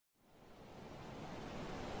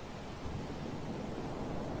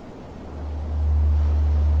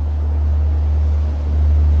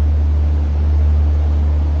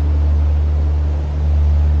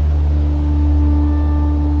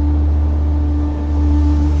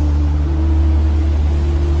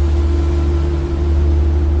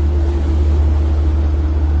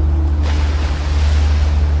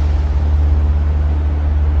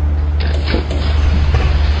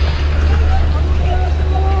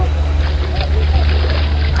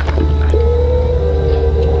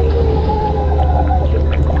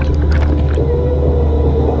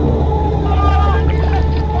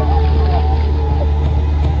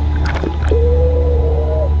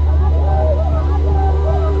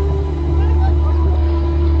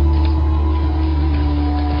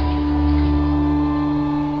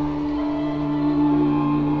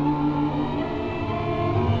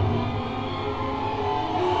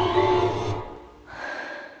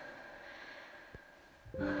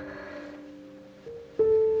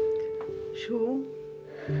شو؟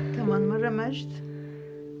 كمان مرة مجد؟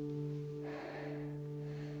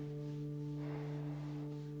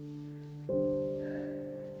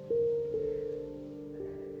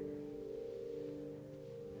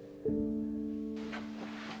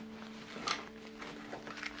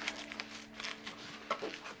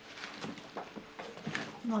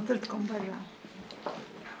 ناطرتكم برا.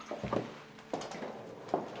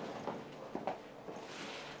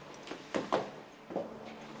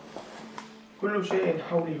 كل شيء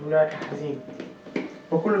حولي هناك حزين،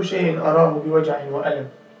 وكل شيء أراه بوجع وألم،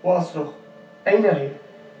 وأصرخ: أين هي؟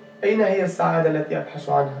 أين هي السعادة التي أبحث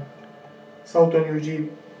عنها؟ صوت يجيب: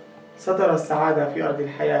 سترى السعادة في أرض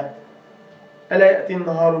الحياة. ألا يأتي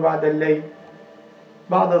النهار بعد الليل؟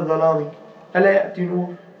 بعد الظلام ألا يأتي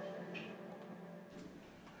نور؟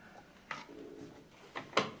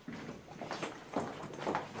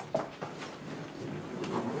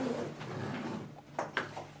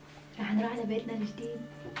 رح نروح على بيتنا الجديد.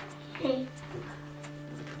 ايه.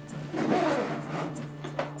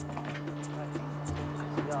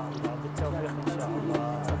 بالتوفيق ان شاء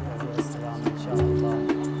الله، بالسلامة ان شاء الله.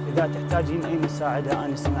 اذا تحتاجين اي مساعده،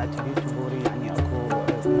 انا سمعت بيوتيوبوري يعني اكو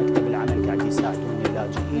مكتب العمل قاعد يساعدون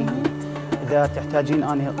اللاجئين. اذا تحتاجين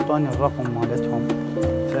انا اعطوني الرقم مالتهم،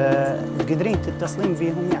 فتقدرين تتصلين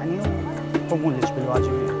بيهم يعني ويقومون لك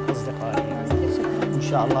بالواجب اصدقائي يعني. ان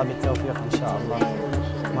شاء الله بالتوفيق ان شاء الله.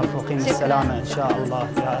 مرفوقين بالسلامه ان شاء الله.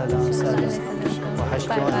 يا اهلا وسهلا،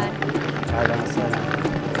 وحشتونا. اهلا وسهلا،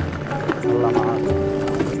 الله معاكم.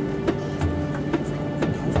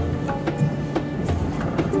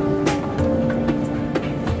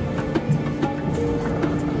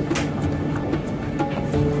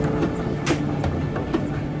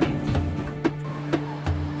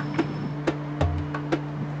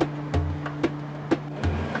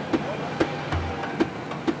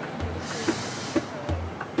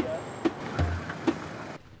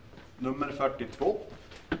 Nummer 42.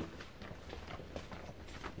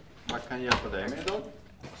 Vad kan jag hjälpa dig med då?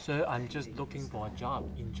 Sir, I'm just looking for a job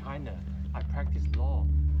in China. I practice law.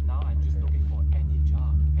 Now I'm just looking for any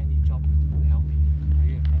job. Any job will help me. Do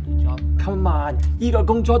you have any job? Come on, 一个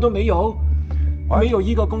工作都没有，没有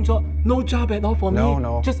一个工作 ，no job at all for me.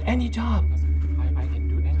 No. Just any job. I can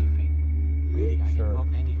do anything. Really, I can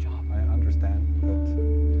work any job. I understand, but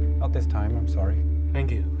not this time. I'm sorry.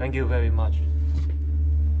 Thank you very much.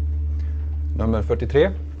 Nummer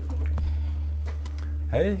 43.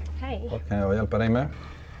 Hej. Hej. Vad kan jag hjälpa dig med?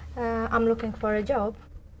 I'm looking for a job.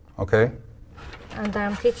 Okay. And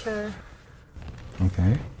I'm teacher.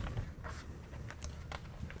 Okay.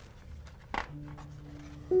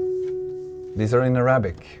 These are in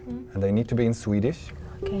Arabic, and they need to be in Swedish.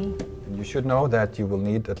 Okay. And you should know that you will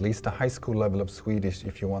need at least a high school level of Swedish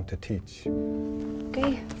if you want to teach.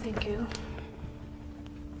 Okay, thank you.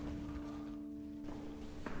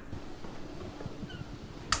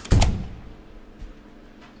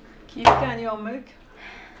 كيف كان يومك؟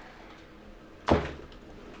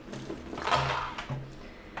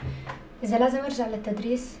 إذا لازم أرجع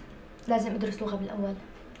للتدريس لازم أدرس لغة بالأول،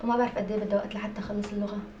 وما بعرف قد إيه بدي وقت لحتى أخلص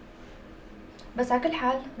اللغة. بس على كل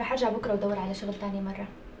حال رح أرجع بكرة وأدور على شغل تاني مرة.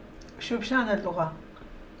 شو بشان اللغة؟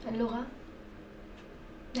 اللغة؟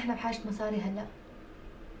 نحن بحاجة مصاري هلأ.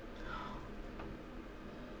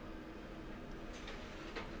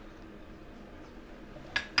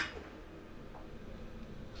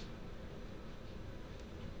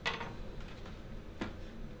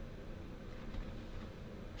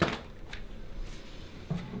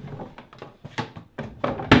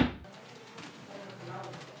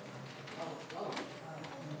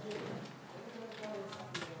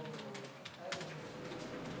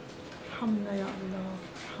 ارحمنا يا الله،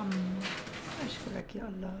 ارحمنا. أشكرك يا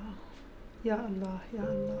الله، يا الله، يا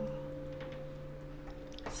الله.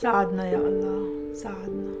 ساعدنا يا الله،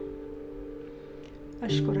 ساعدنا.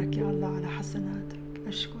 أشكرك يا الله على حسناتك،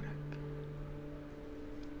 أشكرك.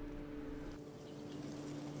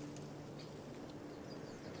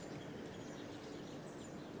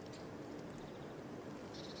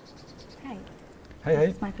 Hi. Hey,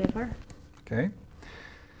 This is my paper. Okay.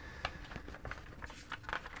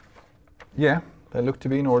 Yeah, they look to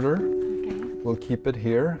be in order. Okay. We'll keep it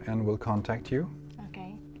here and we'll contact you.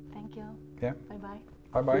 Okay. Thank you. Yeah. Bye bye.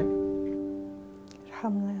 Bye bye.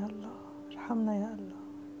 ارحمنا يا الله، ارحمنا يا الله.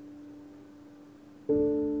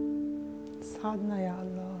 ساعدنا يا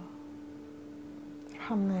الله،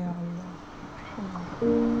 ارحمنا يا الله، ارحمنا.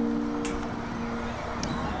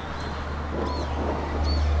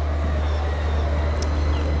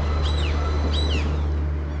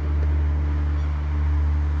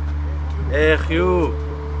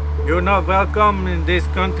 You're not welcome in this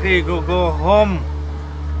country. Go home.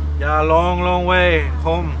 Yeah, long way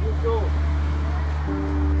home.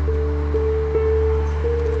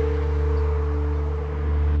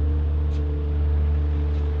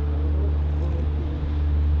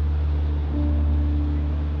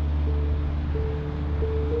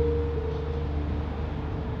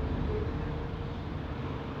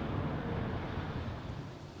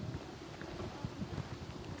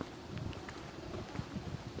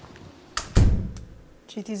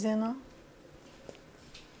 جيتي زينة؟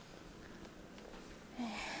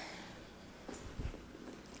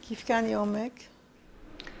 كيف كان يومك؟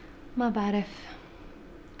 ما بعرف.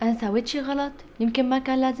 أنا سويت شي غلط؟ يمكن ما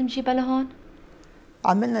كان لازم جيبها لهون؟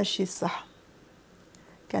 عملنا الشي الصح.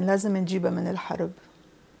 كان لازم نجيبها من الحرب،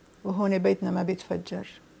 وهون بيتنا ما بيتفجر،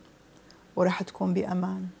 ورح تكون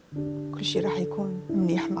بأمان. كل شي رح يكون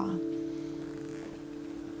منيح معها.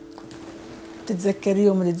 بتتذكري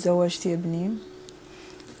يوم اللي تزوجتي ابني؟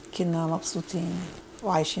 كنا مبسوطين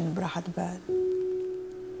وعايشين براحة بال.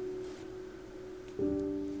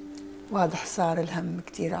 واضح صار الهم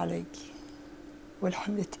كتير عليكي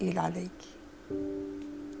والحمل تقيل عليكي،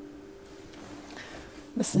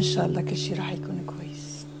 بس إن شاء الله كل شي رح يكون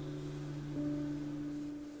كويس.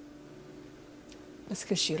 بس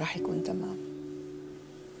كل شي رح يكون تمام.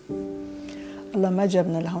 الله ما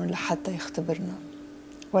جابنا لهون لحتى يختبرنا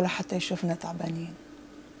ولا حتى يشوفنا تعبانين.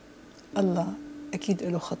 الله أكيد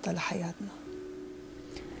له خطة لحياتنا.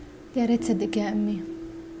 يا ريت تصدق يا أمي،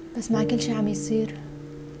 بس مع كل شي عم يصير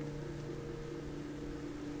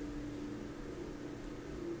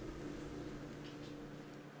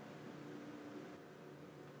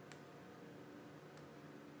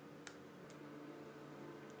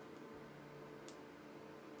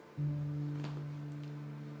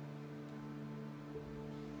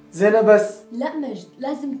زينة بس لا مجد،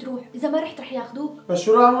 لازم تروح. إذا ما رحت رح ياخذوك. بس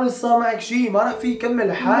شو راح اعمل؟ لسه معك شيء، ما راح في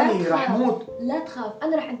كمل حالي، راح موت. لا تخاف،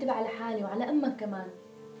 أنا رح انتبه على حالي وعلى أمك كمان.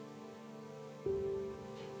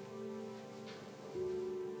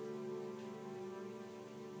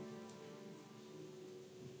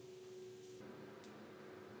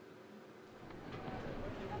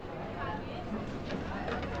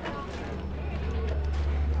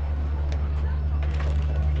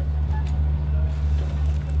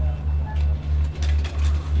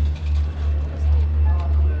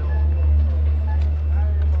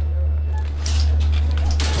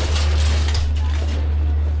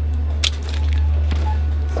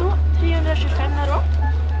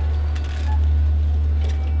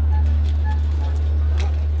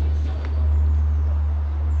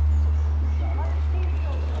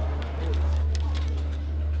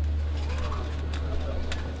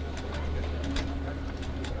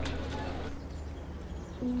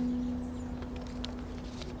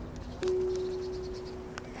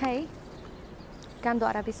 هاي كامل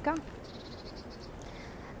أرابيسكا.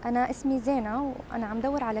 أنا اسمي زينة وأنا عم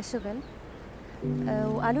دور على شغل،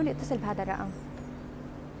 وقالوا لي اتصل بهذا الرقم.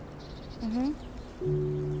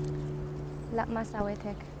 لا ما سويت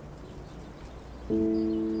هيك.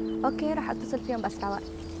 اوكي رح اتصل فيهم بأسرع وقت.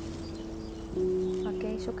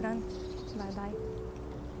 اوكي شكرا، باي باي.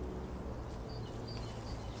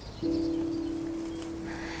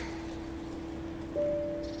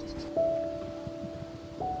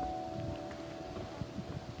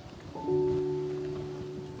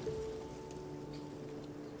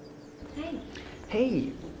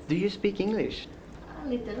 Hey, do you speak English? A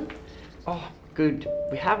little. Oh, good.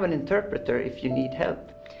 We have an interpreter if you need help.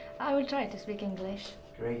 I will try to speak English.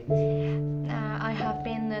 Great. I have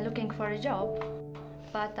been looking for a job,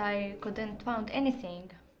 but I couldn't find anything.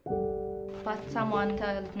 But someone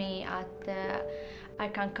told me that I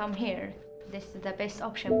can come here. This is the best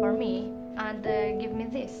option for me, and give me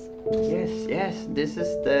this. Yes, this is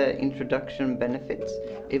the introduction benefits.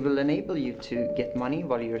 Yeah. It will enable you to get money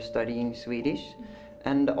while you're studying Swedish.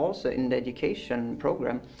 And also in the education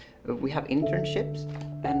program, we have internships,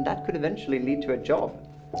 and that could eventually lead to a job.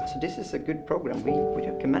 So this is a good program. We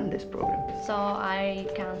recommend this program. So I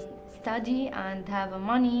can study and have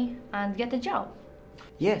money and get a job.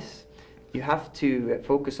 Yes, you have to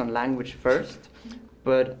focus on language first,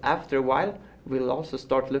 but after a while, we'll also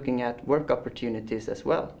start looking at work opportunities as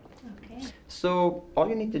well. Okay. So all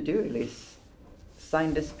you need to do is sign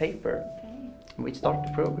this paper. Okay. We start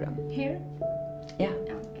the program. Here? Yeah.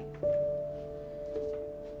 Okay.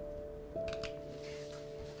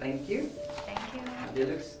 Thank you. Thank you. It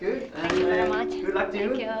looks good. Thank you very much. Good luck to you.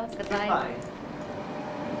 Thank you. Goodbye. Goodbye.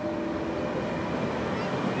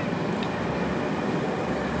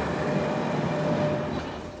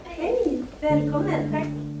 Hej, välkommen. Tack.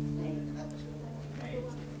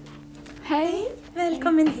 Hej,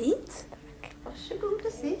 välkommen hit. Varsågod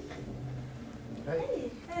och sitt. Hej,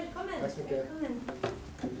 välkommen. Tack så mycket. Välkommen.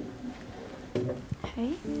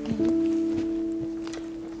 Hej.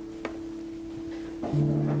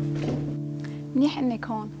 منيح انك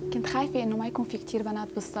هون، كنت خايفة انه ما يكون في كتير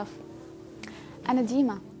بنات بالصف. انا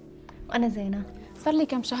ديما. وأنا زينة. صار لي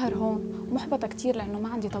كم شهر هون ومحبطة كتير لانه ما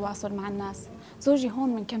عندي تواصل مع الناس. زوجي هون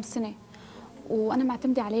من كم سنة وانا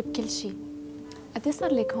معتمدة عليه بكل شيء. قد ايه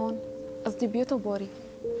صار لك هون؟ قصدي بيوتوبوري.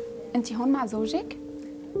 انت هون مع زوجك؟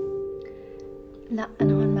 لا،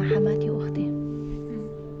 أنا هون مع حماتي وأختي.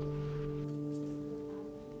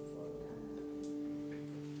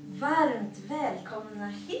 Varmt välkomna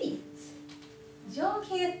hit. Jag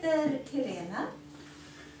heter Helena.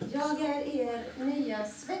 Jag är er nya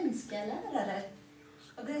svenska lärare.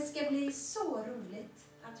 Och det ska bli så roligt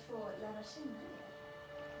att få lära känna er.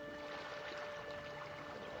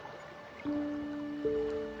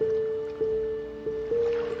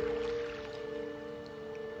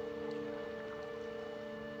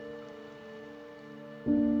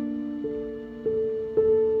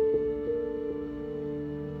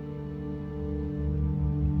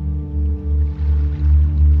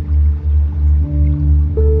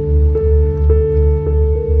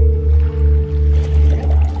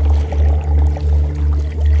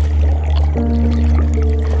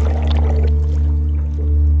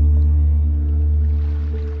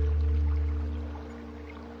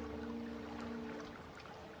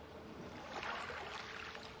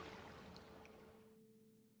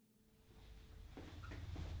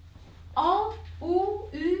 A, O,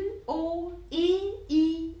 U, Å, E,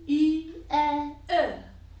 I, Y, Ä, Ö.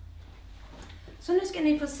 Så nu ska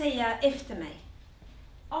ni få säga efter mig.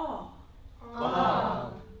 A. A.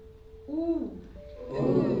 O.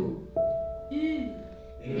 U. U.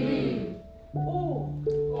 Y. Å.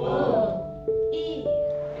 Å. E.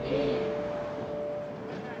 E.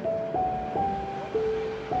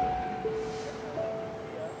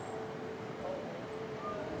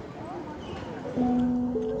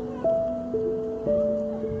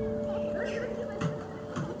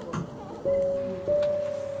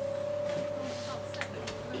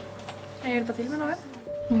 Kan jag hjälpa till med något?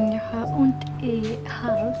 Jag har ont i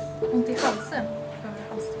hals. Ont i halsen? Behöver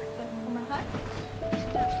halsverkter. Kommer här?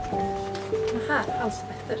 Här,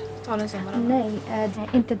 halsverkter. Ta den som varannan. Nej, det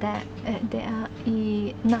är inte det. Det är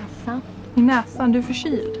i näsan. I näsan? Du är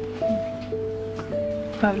förkyld?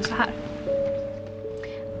 Behöver du så här?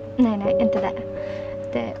 Nej, inte det.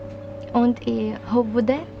 Det är ont i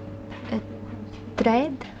huvudet.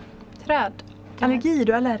 Träd. Träd? Allergi?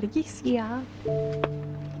 Du är allergisk? Ja.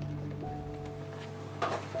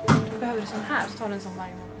 Behöver du sån här så tar den som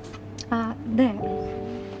varje morgon. Ja, det.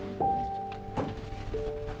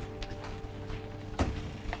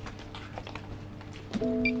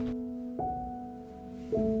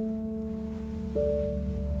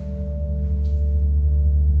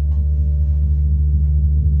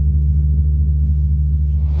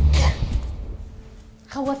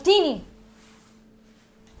 خوفتيني.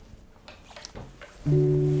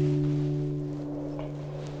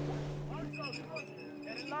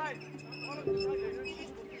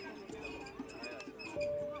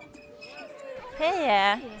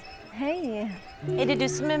 Hej! Hej! Är det du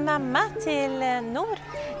som är mamma till Nor?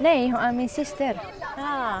 Nej, hon är min syster.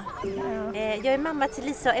 Ja. Jag är mamma till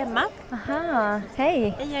Lisa och Emma. Aha,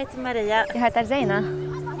 hej! Jag heter Maria. Jag heter Zeina.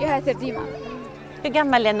 Jag heter Dima. Hur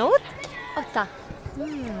gammal är Nor? 8.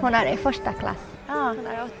 Hon är i första klass. Ja. Hon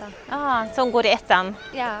är 8. Ja, så hon går i ettan?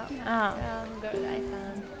 Ja, Ja. hon går i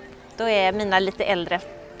ettan. Då är mina lite äldre.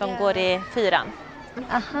 De går i 4:an.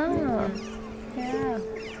 Aha. Ja.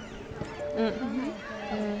 Mm.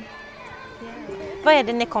 Mm. Var är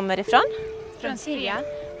det ni kommer ifrån? Från Syrien.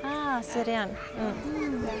 Ah, Syrien.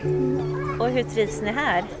 Mm. Och hur trivs ni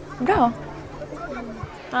här? Bra.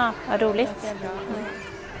 Ja, vad roligt.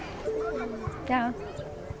 Ja.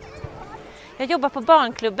 Jag jobbar på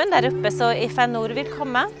barnklubben där uppe, så ifall Nor vill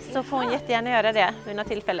komma så får hon jättegärna göra det vid något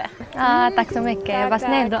tillfälle. Ja, tack så mycket. Vad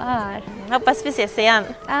snäll du är. Hoppas vi ses igen.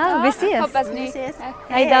 Ja, vi ses. Hoppas ni. Vi ses.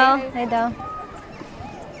 Hej då. Hej då.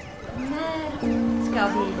 När ska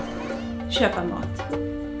vi köpa mat?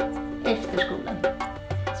 Efter skolan.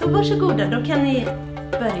 Så varsågoda, då kan ni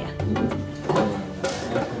börja.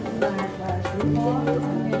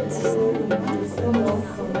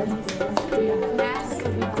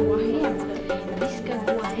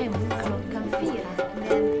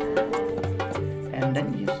 And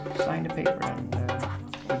then you just sign the paper and we're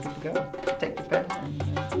good to go. Take the pen.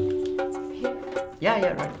 Yeah,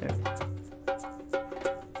 right there.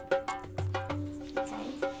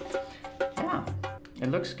 Yeah, it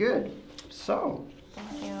looks good. So,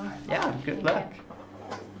 Thank you. yeah, good luck.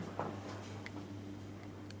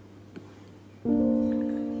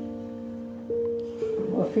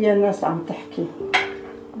 فيها الناس عم تحكي.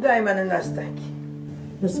 دائما الناس تحكي،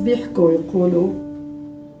 بس بيحكوا يقولوا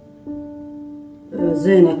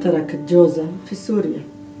زينة تركت جوزها في سوريا.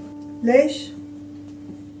 ليش؟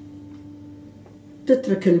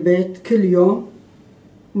 بتترك البيت كل يوم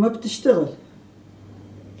وما بتشتغل.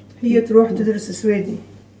 هي تروح تدرس سويدي.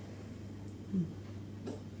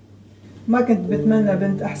 ما كنت بتمنى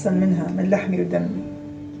بنت أحسن منها من لحمي ودمي.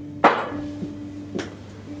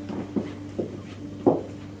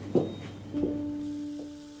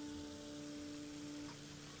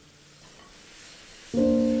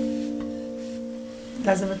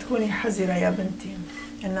 لازم تكوني حذرة يا بنتي،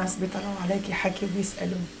 الناس بيطلعوا عليكي حكي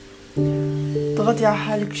وبيسألوا. اضغطي على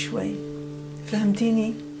حالك شوي،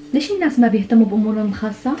 فهمتيني؟ ليش الناس ما بيهتموا بأمورهم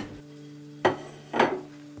الخاصة؟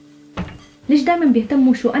 ليش دايما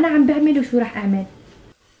بيهتموا شو أنا عم بعمل وشو رح أعمل؟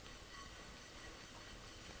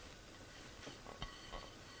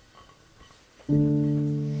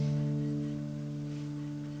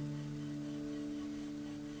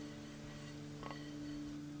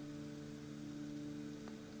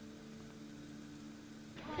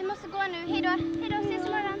 Vi måste gå nu. Hej då. Hej då, ses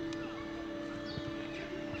imorgon.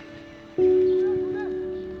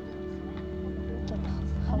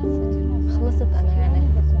 خلصت انا يعني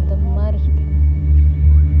دمرت.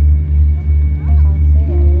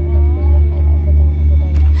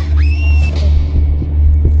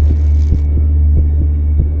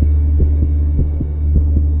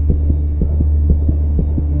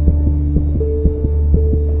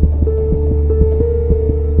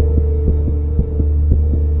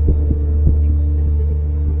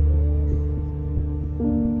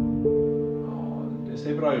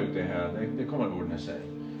 Det kommer att ordna sig.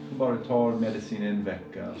 Du bara tar medicin en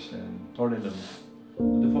vecka, sen tar det lugnt.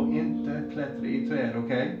 Du får inte klättra i träd,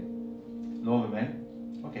 okej? Lovar mig?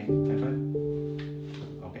 Okej, kanske?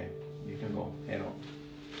 Okej, vi kan gå. Hej då.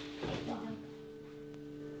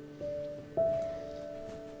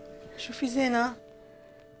 شوفي زينة،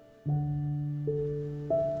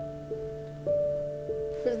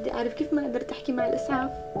 بس بدي أعرف كيف ما قدرت أحكي مع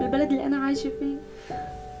الإسعاف بالبلد اللي أنا عايشة فيه.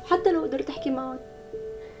 حتى لو قدرت أحكي معهم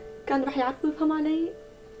كان رح يعرفوا يفهموا علي.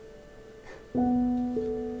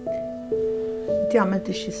 انتي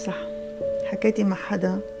عملتي الشي الصح، حكيتي مع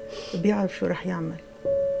حدا بيعرف شو رح يعمل،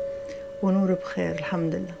 ونور بخير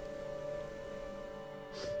الحمد لله.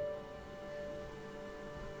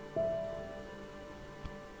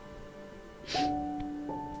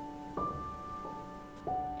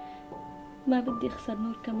 ما بدي أخسر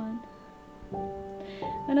نور كمان.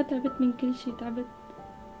 أنا تعبت من كل شي، تعبت.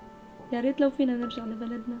 يا ريت لو فينا نرجع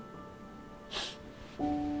لبلدنا.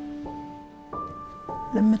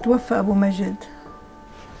 لما توفى أبو مجد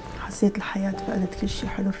حسيت الحياة فقدت كل شي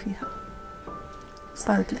حلو فيها،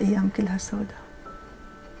 صارت الأيام كلها سودة.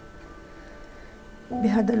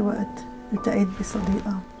 بهذا الوقت التقيت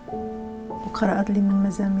بصديقة وقرأت لي من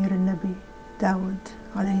مزامير النبي داود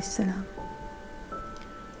عليه السلام: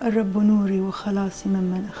 الرب نوري وخلاصي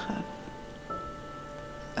ممن أخاف،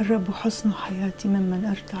 الرب حصن حياتي ممن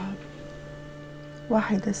أرتعب.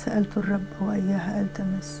 واحدة سألت الرب وإياها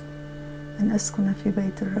ألتمس، أن أسكن في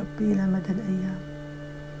بيت الرب إلى مدى الأيام،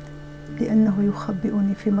 لأنه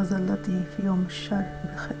يخبئني في مظلته في يوم الشر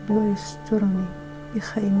ويسترني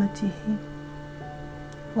بخيمته،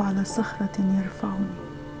 وعلى صخرة يرفعني.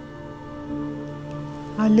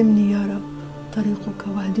 علمني يا رب طريقك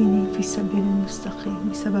واهدني في سبيل المستقيم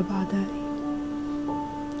بسبب أعدائي.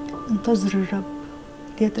 انتظر الرب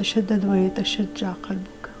ليتشدد ويتشجع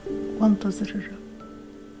قلبك، وانتظر الرب.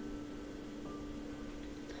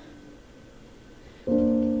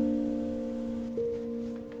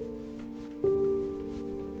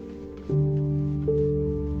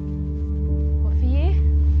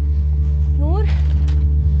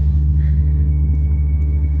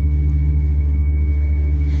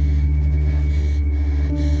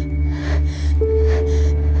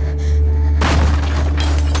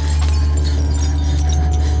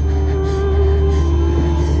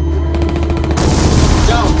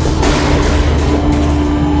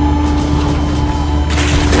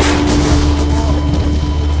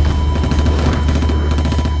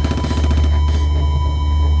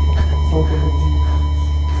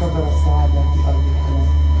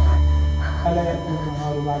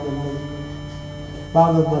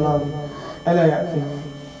 بعد الظلام ألا يأتي النور.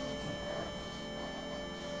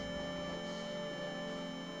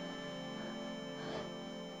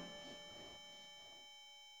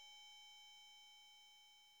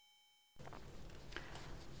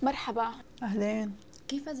 مرحبا. أهلين.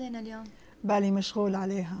 كيف زينة اليوم؟ بالي مشغول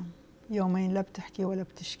عليها، يومين لا بتحكي ولا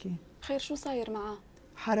بتشكي. خير، شو صاير معها؟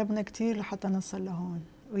 حاربنا كتير لحتى نصل لهون،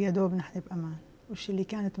 ويا دوب نحن بأمان، والشي اللي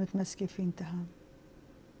كانت متمسكة فيه انتهى.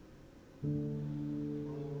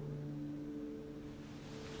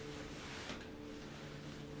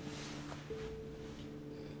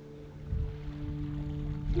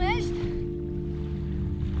 مجد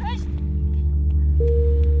مجد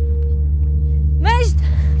مجد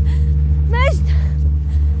مجد،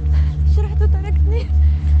 ليش رحت وتركتني؟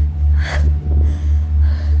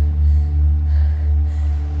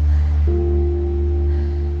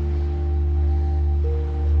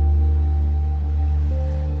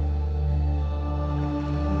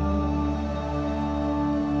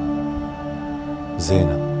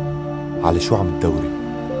 زينة، على شو عم تدوري؟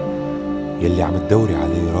 يلي عم تدوري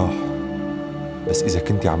عليه راح، بس إذا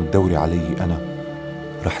كنتي عم تدوري علي أنا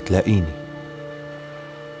رح تلاقيني.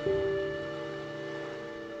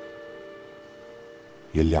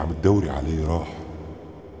 يلي عم تدوري عليه راح،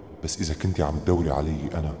 بس إذا كنتي عم تدوري علي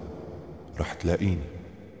أنا رح تلاقيني.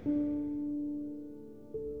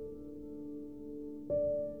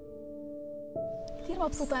 كثير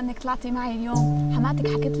مبسوطة إنك طلعتي معي اليوم، حماتك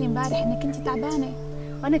حكت لي امبارح إنك كنتي تعبانة.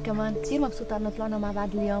 وأنا كمان كثير مبسوطة إنه طلعنا مع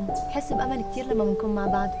بعض اليوم، بحس بأمل كثير لما بنكون مع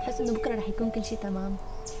بعض، بحس إنه بكرة رح يكون كل شيء تمام.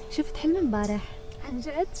 شفت حلم امبارح. عن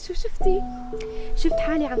جد؟ شو شفتي؟ شفت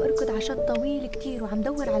حالي عم أركض على شط طويل كثير وعم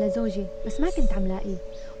دور على زوجي، بس ما كنت عم لاقيه،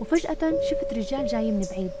 وفجأة شفت رجال جاي من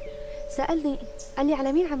بعيد، سألني قال لي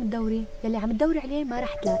على مين عم تدوري؟ يلي عم تدوري عليه ما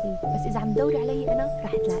رح تلاقيه، بس إذا عم تدوري علي أنا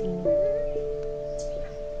رح تلاقيني.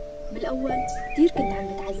 بالأول كثير كنت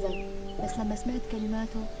عم بتعذب، بس لما سمعت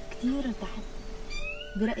كلماته كثير ارتحت.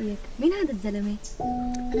 برأيك مين هذا الزلمة؟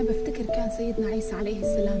 أنا بفتكر كان سيدنا عيسى عليه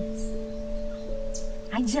السلام.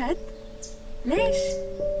 عن جد؟ ليش؟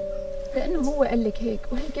 لأنه هو قال لك هيك،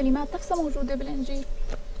 وهي الكلمات نفسها موجودة بالإنجيل.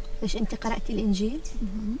 ليش أنت قرأتي الإنجيل؟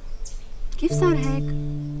 كيف صار هيك؟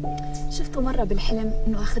 شفته مرة بالحلم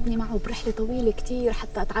إنه أخذني معه برحلة طويلة كتير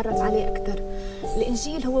حتى أتعرف عليه أكثر.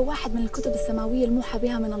 الإنجيل هو واحد من الكتب السماوية الموحى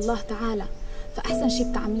بها من الله تعالى، فأحسن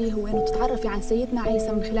شيء بتعمليه هو إنه تتعرفي عن سيدنا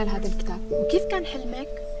عيسى من خلال هذا الكتاب. وكيف كان حلمك؟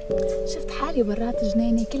 شفت حالي برات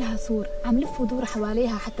جنينة كلها سور، عم لف ودور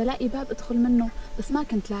حواليها حتى لاقي باب أدخل منه، بس ما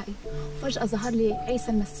كنت لاقي. وفجأة ظهر لي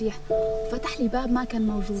عيسى المسيح وفتح لي باب ما كان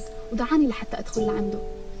موجود ودعاني لحتى أدخل لعنده.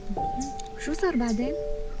 شو صار بعدين؟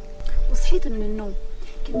 وصحيت من النوم.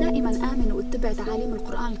 كنت دائما آمن واتبع تعاليم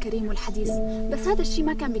القرآن الكريم والحديث، بس هذا الشيء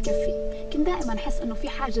ما كان بكفي. كنت دائما أحس إنه في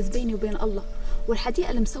حاجز بيني وبين الله،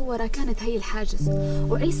 والحديقة المسورة كانت هي الحاجز.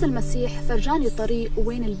 وعيسى المسيح فرجاني الطريق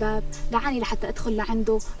ووين الباب، دعاني لحتى أدخل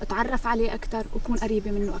لعنده، أتعرف عليه أكثر وأكون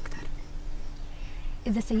قريبة منه أكثر.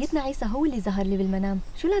 إذا سيدنا عيسى هو اللي ظهر لي بالمنام،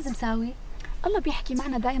 شو لازم ساوي؟ الله بيحكي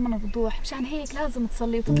معنا دائما بوضوح، مشان هيك لازم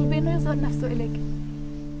تصلي وتطلبي إنه يظهر نفسه إليك.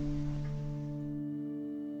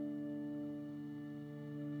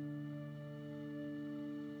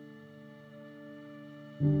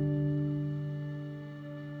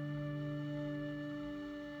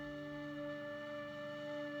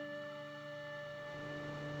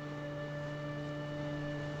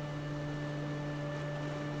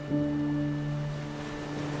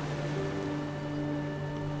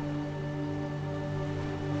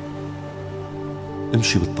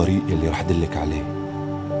 امشي بالطريق يلي رح دلك عليه،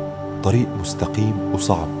 طريق مستقيم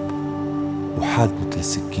وصعب وحاد مثل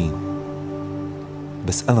السكين،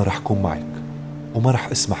 بس أنا رح كون معك وما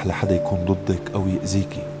رح أسمح لحدا يكون ضدك أو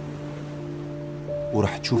يأذيكي،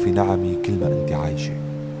 ورح تشوفي نعمي كل ما أنت عايشة.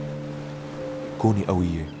 كوني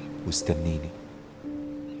قوية واستنيني.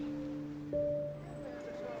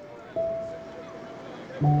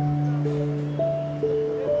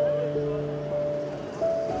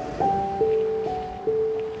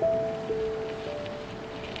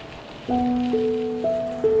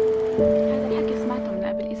 هذا الحكي سمعته من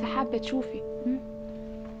قبل، إذا حابة تشوفي.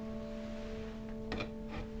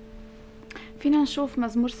 فينا نشوف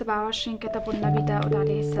مزمور 27 كتبه النبي داود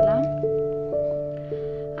عليه السلام.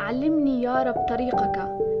 علمني يا رب طريقك،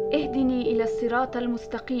 اهدني إلى الصراط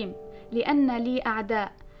المستقيم، لأن لي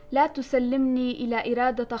أعداء، لا تسلمني إلى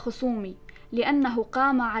إرادة خصومي، لأنه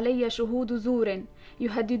قام علي شهود زور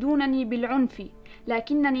يهددونني بالعنف،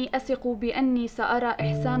 لكنني أثق بأني سأرى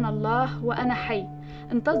إحسان الله وأنا حي.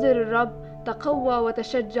 انتظر الرب، تقوى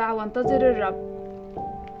وتشجع وانتظر الرب.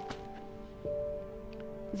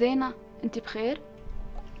 زينة، انت بخير؟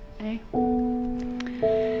 ايه.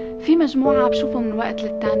 في مجموعة بشوفهم من وقت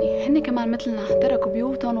للتاني، هن كمان مثلنا تركوا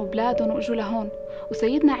بيوتهم وبلادهم واجوا لهون،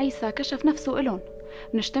 وسيدنا عيسى كشف نفسه إلهم.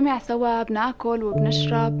 بنجتمع سوا، بناكل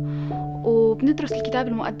وبنشرب وبندرس الكتاب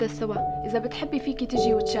المقدس سوا. إذا بتحبي فيكي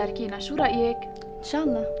تجي وتشاركينا، شو رأيك؟ إن شاء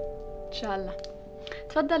الله. إن شاء الله.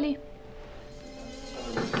 تفضلي.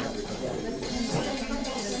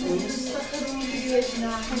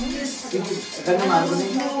 يجنح النسر أنا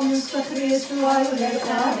من الصخر يسوى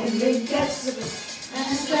والأرقام اللي انكسر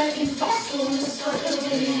أنا ساكن في حصون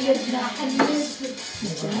الصخر اللي يجنح النسر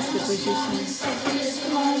أنا من الصخر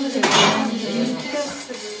يسوى والأرقام اللي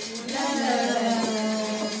انكسر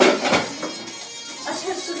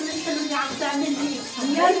أشهر الشغل الحلو اللي عم تعمليه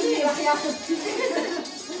يا رح ياخذ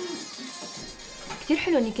كتير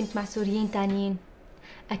حلو اني كنت مع سوريين تانيين،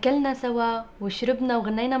 اكلنا سوا وشربنا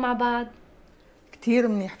وغنينا مع بعض. كتير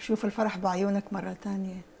منيح، بشوف الفرح بعيونك مرة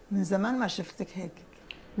تانية، من زمان ما شفتك هيك.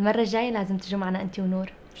 المرة الجاية لازم تجوا معنا انت ونور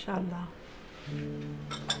ان شاء الله.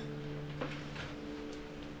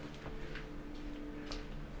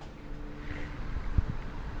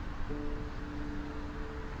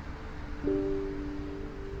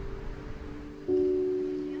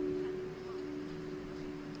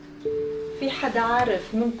 في حدا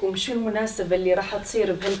عارف منكم شو المناسبة اللي راح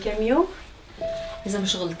تصير بهالكم يوم؟ إذا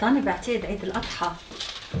مش غلطانة بعتقد عيد الأضحى.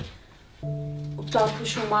 وبتعرفوا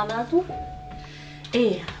شو معناته؟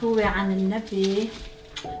 إيه، هو عن النبي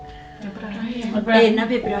إبراهيم. إيه،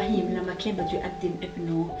 النبي إبراهيم لما كان بده يقدم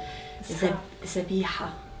ابنه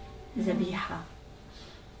ذبيحة.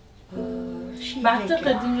 بعتقد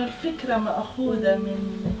إنه الفكرة مأخوذة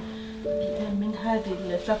من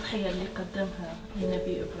هذه التضحية اللي قدمها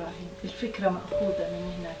النبي إبراهيم. الفكرة مأخوذة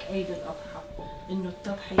من هناك عيد الأضحى، إنه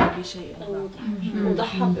التضحية بشيء ما.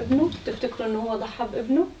 وضحى بابنه؟ تفتكروا إنه هو ضحى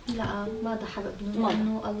بابنه؟ لا، ما ضحى بابنه،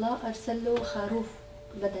 لأنه الله أرسل له خروف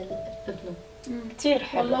بدل ابنه. كثير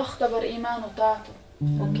حلو. والله اختبر إيمانه وطاعته.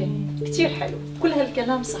 أوكي، كثير حلو، كل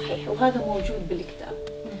هالكلام صحيح وهذا موجود بالكتاب.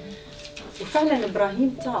 وفعلا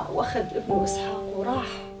إبراهيم طاع وأخذ ابنه إسحاق وراح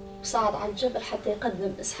وصعد على الجبل حتى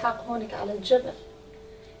يقدم إسحاق هونك على الجبل.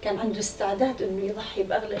 كان عنده استعداد إنه يضحي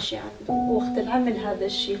بأغلى شيء عنده، ووقت العمل هذا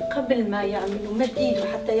الشيء قبل ما يعمله مد إيده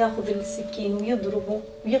حتى ياخذ السكين ويضربه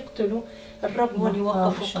ويقتله. الرب هون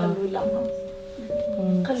وقف وقال له لا،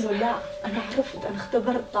 قال له لا، أنا عرفت، أنا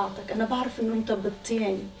اختبرت طاعتك، أنا بعرف إنه أنت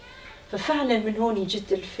بتطيعني. ففعلا من هون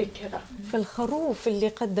جت الفكرة. فالخروف اللي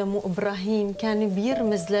قدمه إبراهيم كان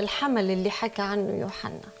بيرمز للحمل اللي حكى عنه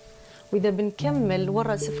يوحنا. وإذا بنكمل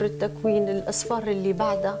ورا سفر التكوين الأسفار اللي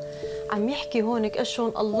بعدها عم يحكي هونك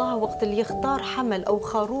أشون الله وقت اللي يختار حمل أو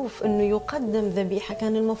خروف إنه يقدم ذبيحة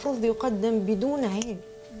كان المفروض يقدم بدون عيب،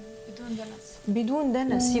 بدون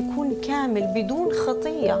دنس، يكون كامل بدون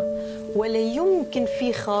خطية. ولا يمكن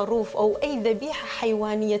في خروف أو أي ذبيحة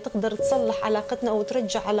حيوانية تقدر تصلح علاقتنا أو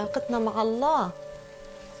ترجع علاقتنا مع الله.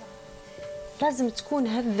 لازم تكون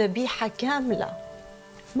هالذبيحة كاملة.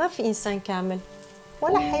 ما في إنسان كامل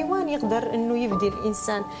ولا حيوان يقدر إنه يفدي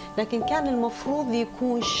الإنسان، لكن كان المفروض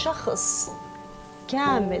يكون شخص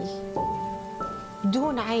كامل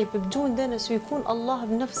بدون عيب بدون دنس، ويكون الله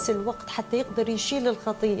بنفس الوقت حتى يقدر يشيل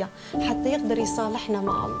الخطية، حتى يقدر يصالحنا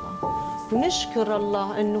مع الله. ونشكر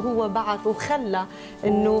الله إنه هو بعث وخلى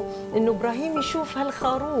إنه إبراهيم يشوف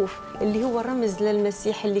هالخروف اللي هو رمز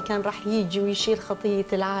للمسيح اللي كان راح يجي ويشيل خطية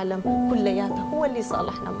العالم كلياتها، هو اللي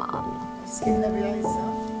صالحنا مع الله. النبي عيسى.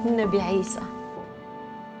 النبي عيسى.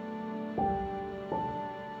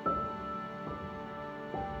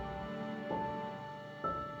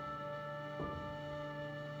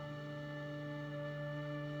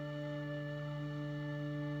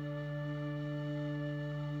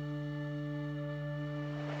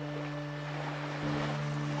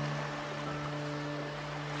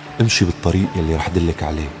 امشي بالطريق يلي رح دلك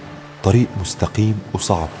عليه، طريق مستقيم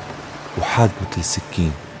وصعب وحاد مثل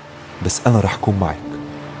السكين، بس أنا رح كون معك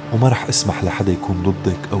وما رح أسمح لحدا يكون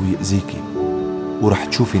ضدك أو يأذيكي، ورح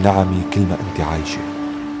تشوفي نعمي كل ما أنت عايشة.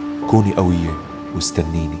 كوني قوية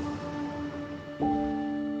واستنيني.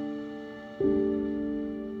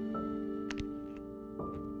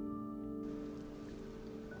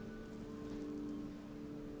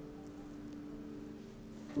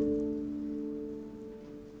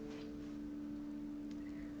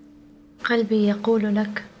 قلبي يقول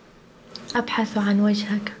لك أبحث عن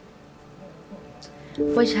وجهك،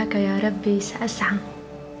 وجهك يا ربي سأسعى،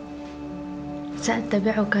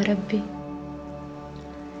 سأتبعك ربي.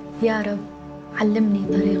 يا رب علمني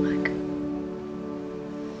طريقك.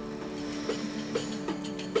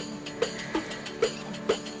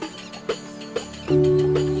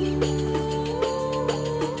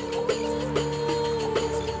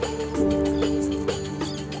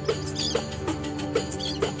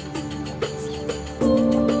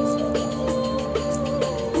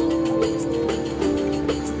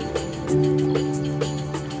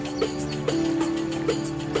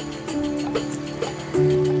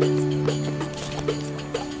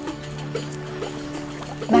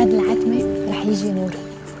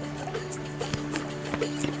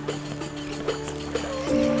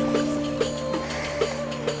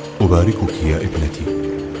 أباركك يا ابنتي،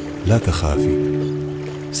 لا تخافي،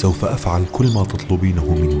 سوف أفعل كل ما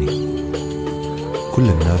تطلبينه مني. كل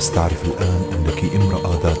الناس تعرف الآن أنك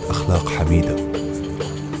امرأة ذات أخلاق حميدة.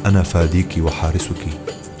 أنا فاديك وحارسك،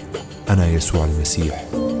 أنا يسوع المسيح،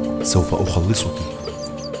 سوف أخلصك.